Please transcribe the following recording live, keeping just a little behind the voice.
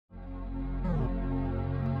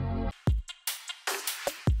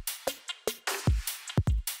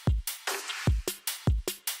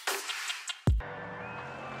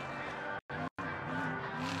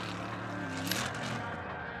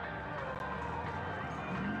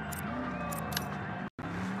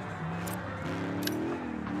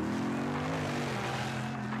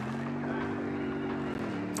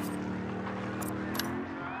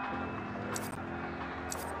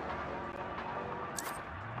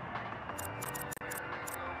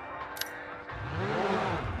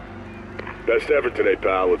Best effort today,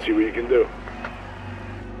 pal. Let's see what you can do.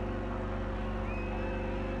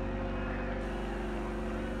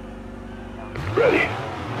 Ready.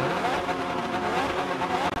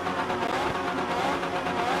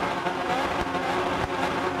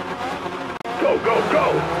 Go, go,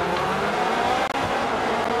 go!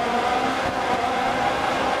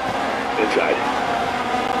 Inside.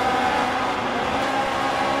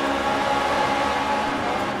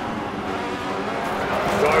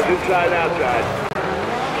 Cars inside, outside.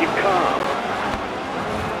 Keep calm.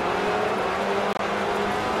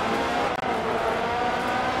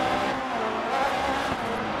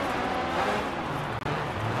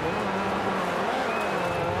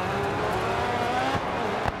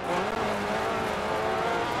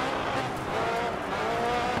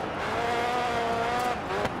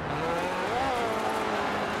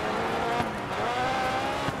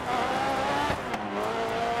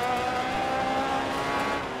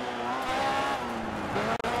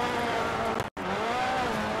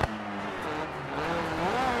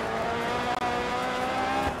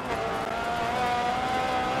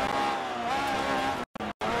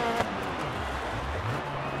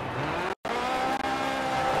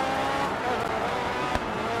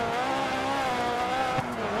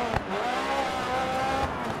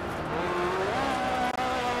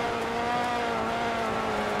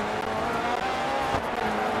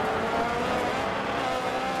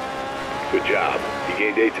 Good job. You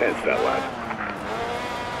gained 8/10 that lap.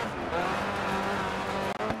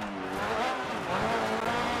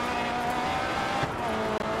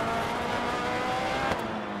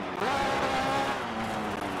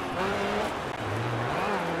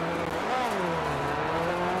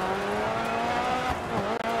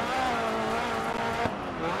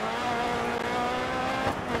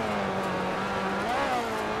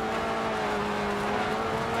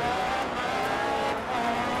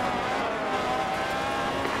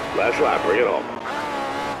 Last lap, bring it home.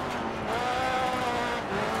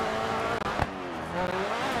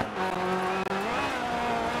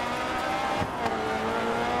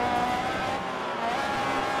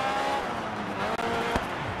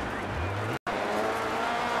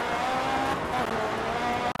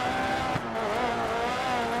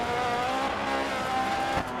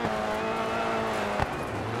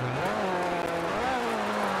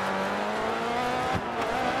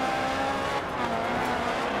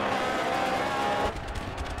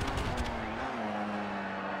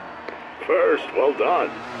 First, well done.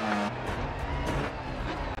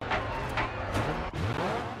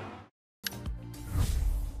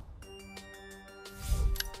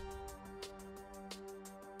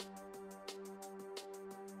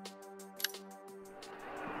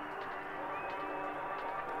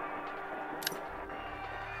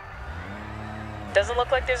 Doesn't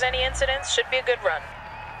look like there's any incidents. Should be a good run.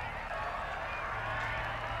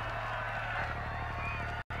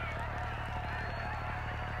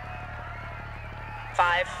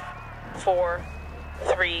 Five, 4,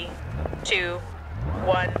 3, 2,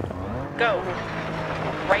 1, go.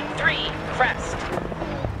 Right 3, crest.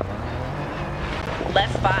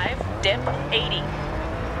 Left 5, dip, 80.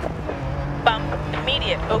 Bump,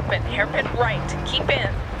 immediate, open, hairpin right, keep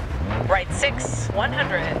in. Right 6,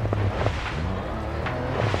 100.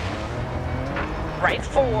 Right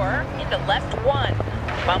 4, into left 1.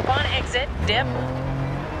 Bump on exit, dip.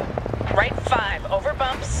 Right 5, over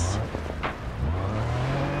bumps.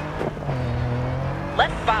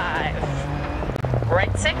 Left 5,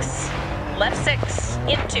 right 6, left 6,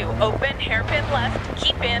 into, open, hairpin left,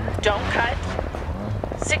 keep in, don't cut,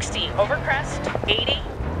 60, over crest, 80,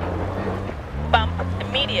 bump,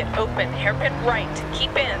 immediate, open, hairpin right,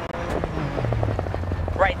 keep in,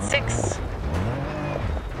 right 6,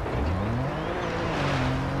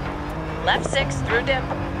 left 6, through dip,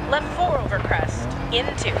 left 4, over crest,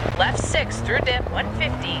 into, left 6, through dip,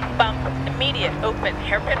 150, bump, immediate, open,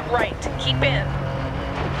 hairpin right, keep in,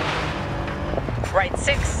 right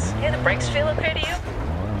 6. Yeah, the brakes feel okay to you?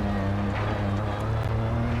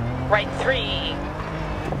 Right 3.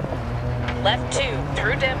 Left 2,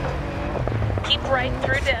 through dip. Keep right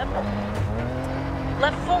through dip.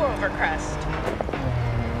 Left 4 over crest.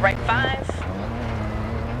 Right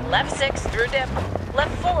 5. Left 6, through dip.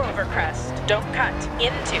 Left 4 over crest. Don't cut.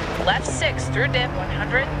 Into. Left 6, through dip,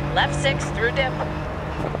 100. Left 6, through dip.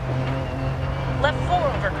 Left 4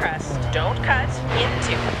 over crest, don't cut,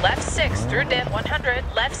 into, left 6 through dip, 100,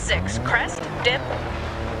 left 6, crest, dip,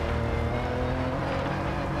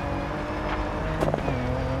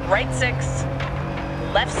 right 6,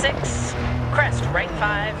 left 6, crest, right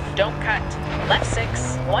 5, don't cut, left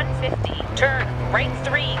 6, 150, turn, right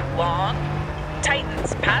 3, long,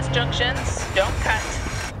 tightens, past junctions, don't cut,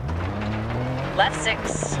 left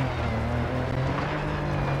 6.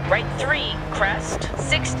 Right 3, crest,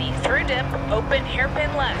 60, through dip, open,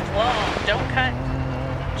 hairpin left, long, don't cut.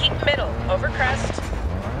 Keep middle, over crest.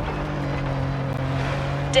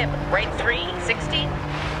 Dip, right 3, 60.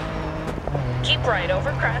 Keep right,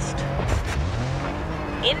 over crest.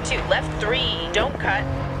 Into left 3, don't cut.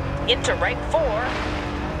 Into right 4.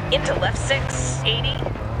 Into left 6, 80.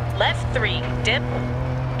 Left 3, dip.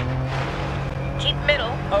 Keep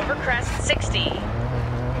middle, over crest, 60.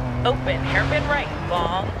 Open, hairpin right,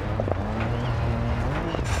 long.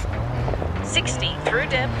 60, through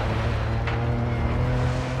dip.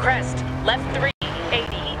 Crest, left 3,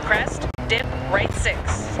 80. Crest, dip, right 6.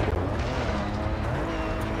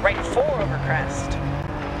 Right 4 over crest.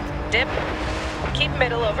 Dip. Keep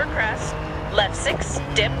middle over crest. Left 6,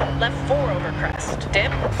 dip. Left 4 over crest.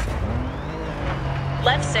 Dip.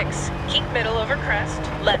 Left 6, keep middle over crest.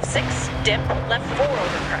 Left 6, dip. Left 4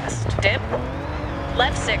 over crest. Dip.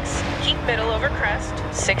 Left 6, keep middle over crest.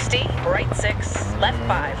 60, right 6, left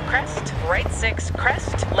 5, crest. Right 6,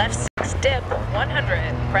 crest. Left 6, dip.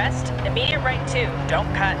 100, crest. Immediate right 2,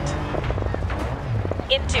 don't cut.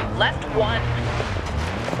 Into left 1.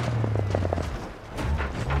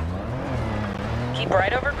 Keep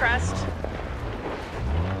right over crest.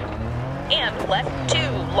 And left 2,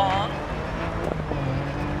 long.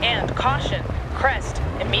 And caution, crest,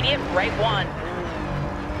 immediate right 1.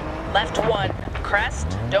 Left 1,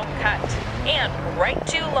 crest, don't cut. And right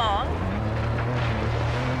 2, long.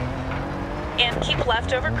 And keep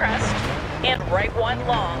left over crest. And right 1,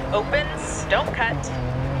 long, opens, don't cut.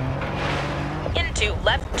 Into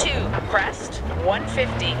left 2, crest,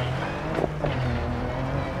 150.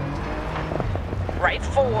 Right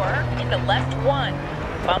 4, into left 1.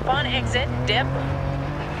 Bump on exit, dip.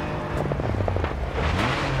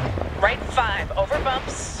 Right 5, over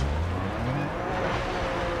bumps.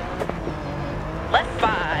 Left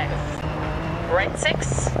 5. Right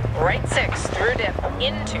 6, through dip.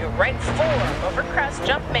 Into right 4, over crest,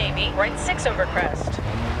 jump maybe. Right 6 over crest.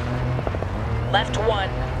 Left 1,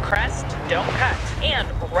 crest, don't cut. And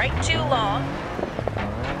right 2, long.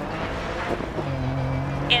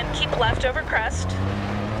 And keep left over crest.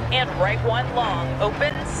 And right 1, long,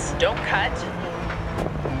 opens, don't cut.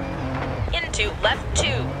 Into left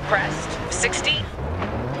 2, crest, 60.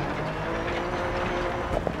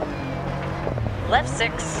 Left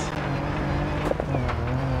 6.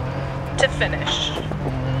 To finish.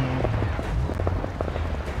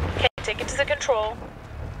 Okay, take it to the control.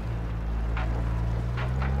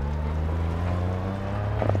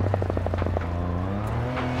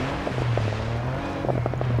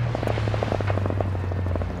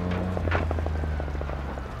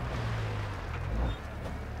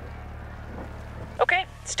 Okay,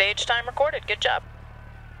 stage time recorded. Good job.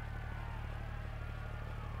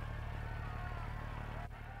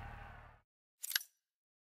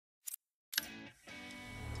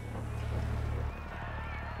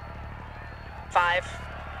 Five,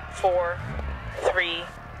 4, 3,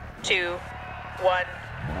 2, 1,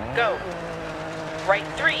 go. Right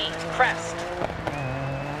 3, crest.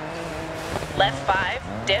 Left 5,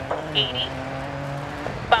 dip, 80.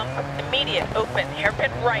 Bump, immediate, open, hairpin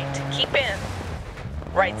right, keep in.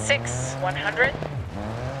 Right 6, 100.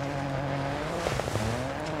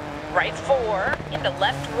 Right 4, into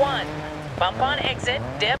left 1. Bump on exit,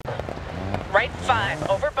 dip. Right 5,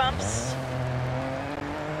 over bumps.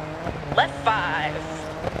 Left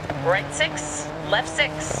 5. Right 6, left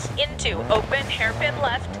 6. Into open, hairpin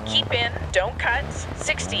left, keep in, don't cut.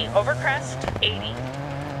 60, over crest, 80.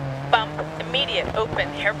 Bump, immediate, open,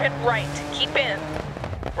 hairpin right, keep in.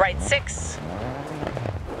 Right 6.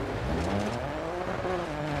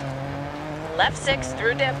 Left 6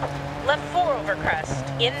 through dip. Left 4 over crest.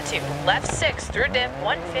 Into left 6 through dip,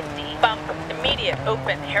 150. Bump, immediate,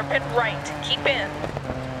 open, hairpin right, keep in.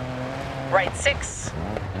 Right 6.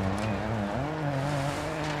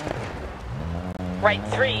 Right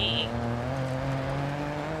 3.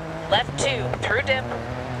 Left 2 through dip.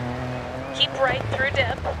 Keep right through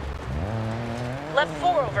dip. Left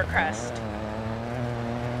 4 over crest.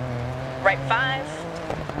 Right 5.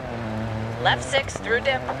 Left 6 through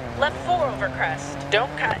dip. Left 4 over crest.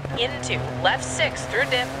 Don't cut. Into left 6 through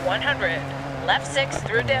dip, 100. Left 6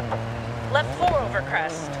 through dip. Left 4 over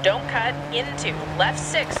crest. Don't cut. Into left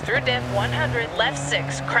 6 through dip, 100. Left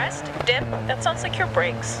 6, crest, dip. That sounds like your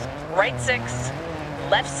brakes. Right 6.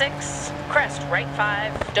 Left 6, crest, right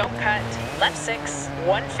 5, don't cut. Left 6,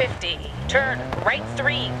 150. Turn, right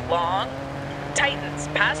 3, long. Tightens,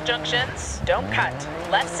 past junctions, don't cut.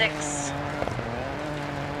 Left 6.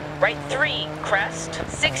 Right 3, crest,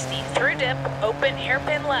 60, through dip, open,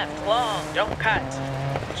 hairpin left, long, don't cut.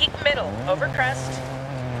 Keep middle, over crest.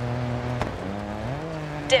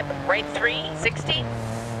 Dip, right 3, 60.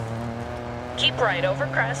 Keep right over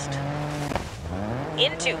crest.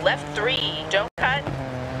 Into left 3, don't cut.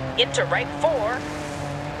 Into right 4.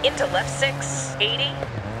 Into left 6, 80.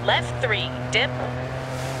 Left 3, dip.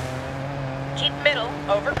 Keep middle,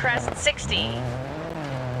 over crest, 60.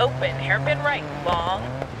 Open, hairpin right, long.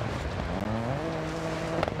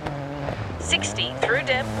 60, through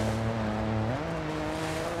dip.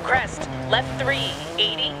 Crest, left 3,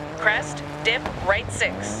 80. Crest, dip, right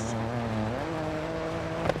 6.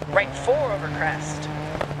 Right 4 over crest.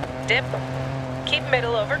 Dip. Keep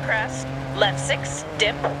middle over crest. Left 6,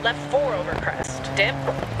 dip. Left 4 over crest. Dip.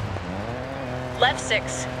 Left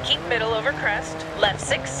 6, keep middle over crest. Left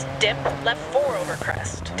 6, dip. Left 4 over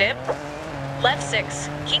crest. Dip. Left 6,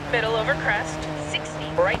 keep middle over crest. 60,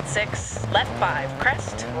 right 6, left 5,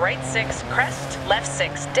 crest. Right 6, crest. Left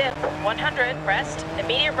 6, dip. 100, crest.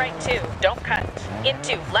 Immediate right 2, don't cut.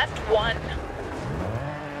 Into left 1.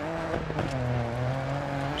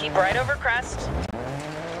 Keep right over crest.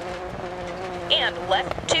 And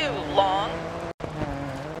left 2, long.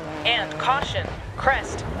 And caution,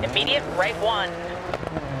 crest, immediate right 1.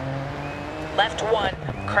 Left 1,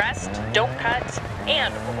 crest, don't cut.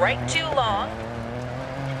 And right 2, long.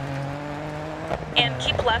 And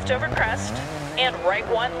keep left over crest. And right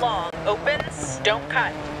 1, long. Opens, don't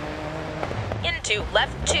cut. Into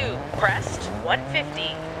left 2, crest,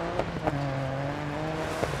 150.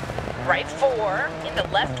 Right 4, into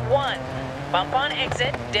left 1. Bump on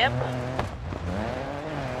exit, dip.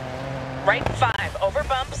 Right 5, over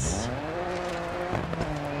bumps.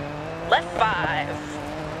 Left 5.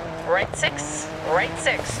 Right 6,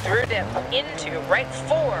 through dip. Into right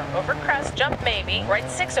 4, over crest, jump maybe. Right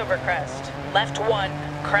 6 over crest. Left 1,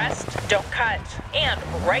 crest, don't cut. And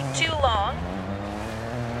right 2, long.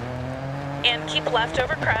 And keep left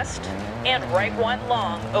over crest. And right 1,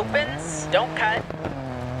 long. Opens, don't cut.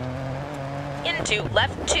 Into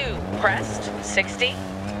left 2, crest, 60.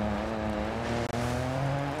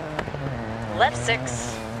 Left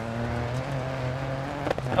 6.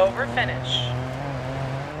 Over finish.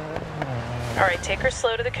 All right, take her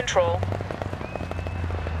slow to the control.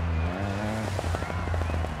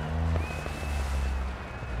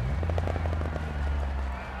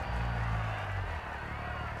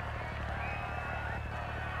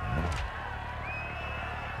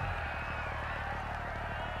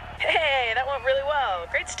 Hey, that went really well.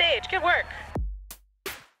 Great stage, good work.